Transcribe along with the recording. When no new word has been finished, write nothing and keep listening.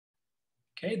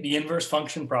Okay, the inverse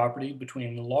function property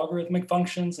between logarithmic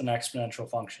functions and exponential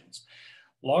functions.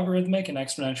 Logarithmic and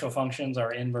exponential functions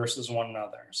are inverses of one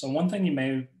another. So one thing you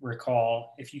may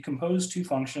recall, if you compose two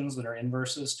functions that are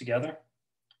inverses together,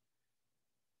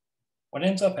 what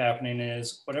ends up happening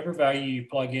is whatever value you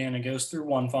plug in, it goes through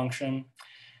one function,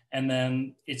 and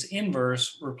then its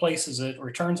inverse replaces it,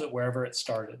 returns it wherever it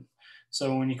started.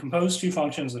 So when you compose two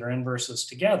functions that are inverses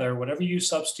together, whatever you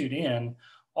substitute in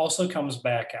also comes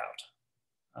back out.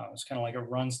 It's kind of like it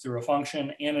runs through a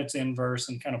function and its inverse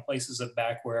and kind of places it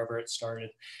back wherever it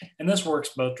started. And this works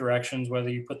both directions, whether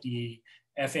you put the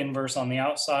f inverse on the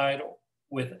outside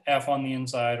with f on the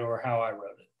inside or how I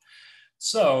wrote it.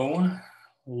 So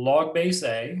log base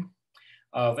a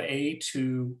of a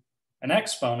to an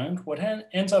exponent, what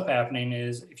ends up happening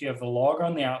is if you have the log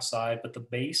on the outside, but the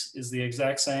base is the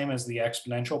exact same as the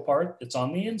exponential part that's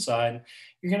on the inside,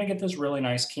 you're going to get this really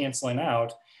nice canceling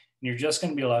out. And you're just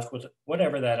going to be left with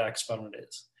whatever that exponent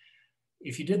is.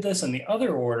 If you did this in the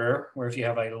other order, where if you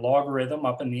have a logarithm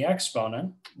up in the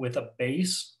exponent with a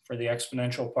base for the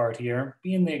exponential part here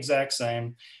being the exact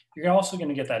same, you're also going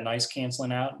to get that nice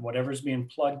canceling out. And whatever's being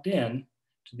plugged in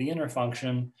to the inner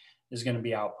function is going to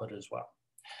be output as well.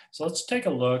 So let's take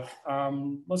a look.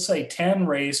 Let's say 10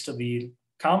 raised to the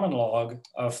common log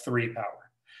of 3 power.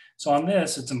 So on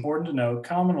this, it's important to note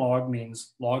common log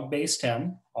means log base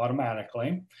 10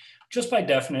 automatically, just by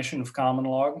definition of common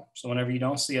log. So whenever you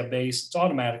don't see a base, it's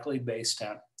automatically base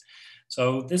 10.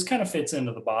 So this kind of fits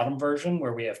into the bottom version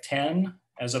where we have 10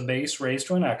 as a base raised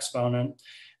to an exponent,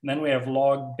 and then we have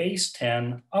log base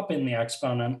 10 up in the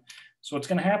exponent. So what's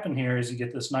going to happen here is you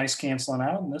get this nice canceling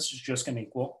out, and this is just going to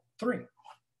equal 3.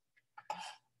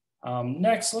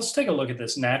 Next, let's take a look at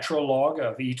this natural log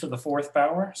of e to the 4th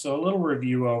power. So a little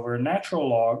review over natural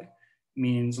log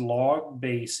means log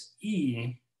base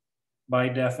e by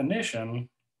definition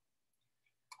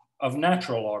of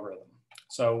natural logarithm.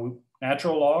 So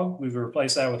natural log, we've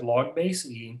replaced that with log base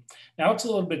e. Now it's a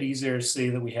little bit easier to see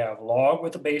that we have log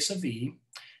with a base of e,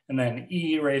 and then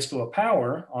e raised to a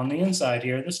power on the inside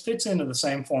here. This fits into the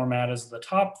same format as the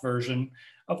top version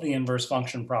of the inverse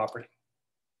function property.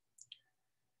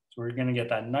 So we're going to get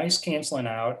that nice canceling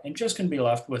out and just going to be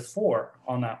left with 4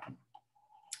 on that one.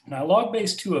 Now log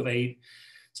base 2 of 8,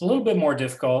 it's a little bit more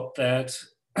difficult that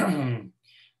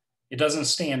it doesn't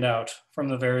stand out from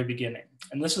the very beginning.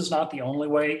 And this is not the only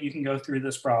way you can go through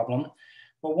this problem,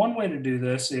 but one way to do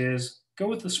this is go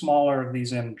with the smaller of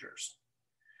these integers.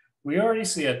 We already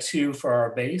see a 2 for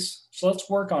our base, so let's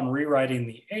work on rewriting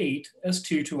the 8 as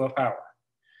 2 to a power.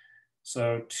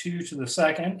 So 2 to the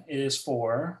 2nd is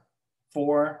 4.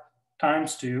 4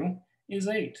 times 2 is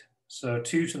 8. So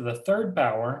 2 to the 3rd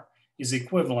power is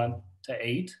equivalent to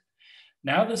 8.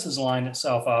 Now this has lined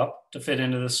itself up to fit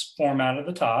into this format at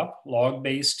the top, log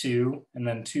base 2, and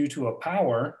then 2 to a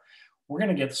power. We're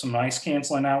going to get some nice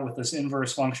canceling out with this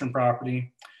inverse function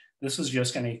property. This is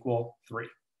just going to equal 3.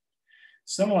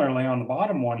 Similarly, on the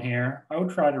bottom one here, I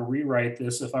would try to rewrite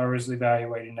this if I was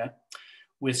evaluating it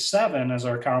with 7 as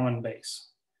our common base.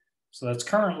 So that's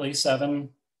currently 7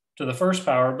 to the 1st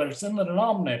power, but it's in the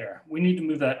denominator. We need to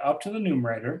move that up to the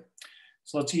numerator.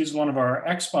 So let's use one of our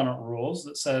exponent rules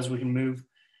that says we can move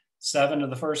 7 to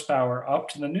the 1st power up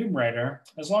to the numerator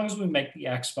as long as we make the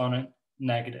exponent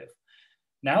negative.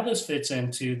 Now this fits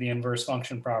into the inverse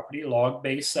function property, log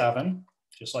base 7,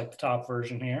 just like the top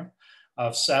version here,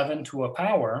 of 7 to a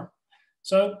power.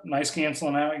 So nice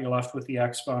canceling out, you're left with the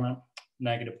exponent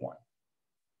 -1.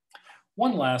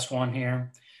 One last one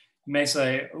here. You may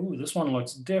say, ooh, this one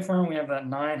looks different. We have that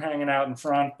 9 hanging out in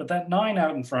front, but that 9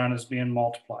 out in front is being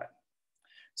multiplied.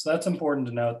 So that's important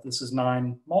to note. This is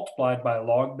 9 multiplied by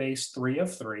log base 3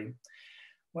 of 3.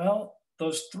 Well,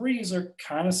 those 3's are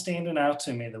kind of standing out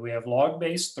to me, that we have log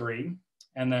base 3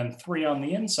 and then 3 on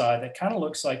the inside. That kind of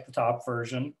looks like the top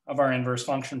version of our inverse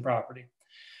function property.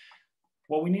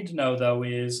 What we need to know, though,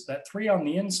 is that 3 on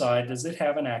the inside, does it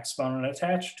have an exponent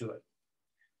attached to it?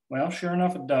 Well, sure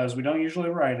enough, it does. We don't usually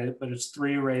write it, but it's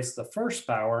 3 raised to the 1st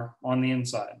power on the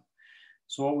inside.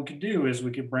 So what we could do is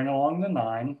we could bring along the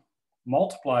 9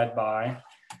 multiplied by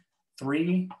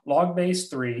 3 log base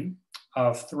 3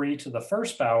 of 3 to the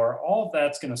 1st power. All of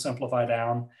that's going to simplify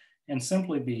down and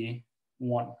simply be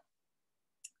 1.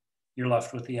 You're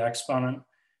left with the exponent.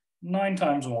 9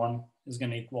 times 1 is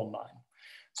going to equal 9.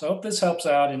 So I hope this helps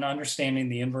out in understanding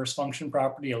the inverse function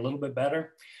property a little bit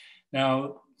better.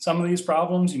 Now, some of these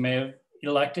problems, you may have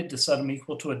elected to set them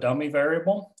equal to a dummy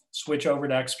variable, switch over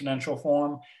to exponential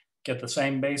form, get the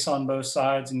same base on both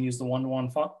sides, and use the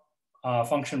one-to-one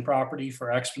function property for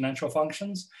exponential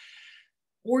functions.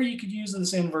 Or you could use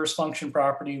this inverse function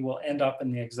property. We'll end up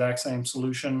in the exact same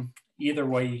solution. either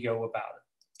way you go about it.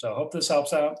 So I hope this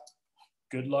helps out.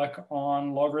 Good luck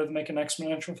on logarithmic and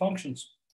exponential functions.